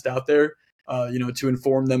podcast out there, to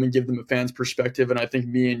inform them and give them a fan's perspective. And I think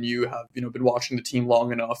me and you have, been watching the team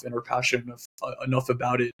long enough and are passionate enough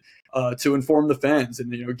about it to inform the fans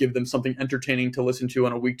and, give them something entertaining to listen to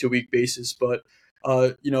on a week to week basis. But,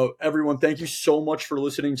 everyone, thank you so much for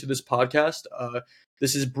listening to this podcast.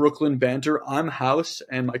 This is Brooklyn Banter. I'm House,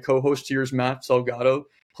 and my co host here is Matt Salgado.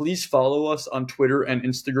 Please follow us on Twitter and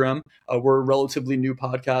Instagram. We're a relatively new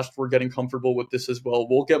podcast. We're getting comfortable with this as well.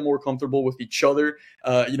 We'll get more comfortable with each other,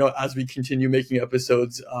 as we continue making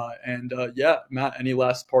episodes. Yeah, Matt, any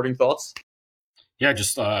last parting thoughts? Yeah,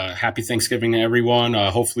 just happy Thanksgiving to everyone.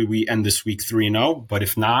 Hopefully we end this week 3-0, but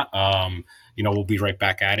if not, we'll be right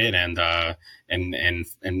back at it, and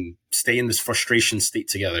stay in this frustration state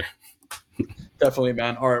together. Definitely,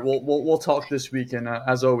 man. All right, we'll talk this week, and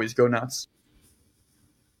as always, go nuts.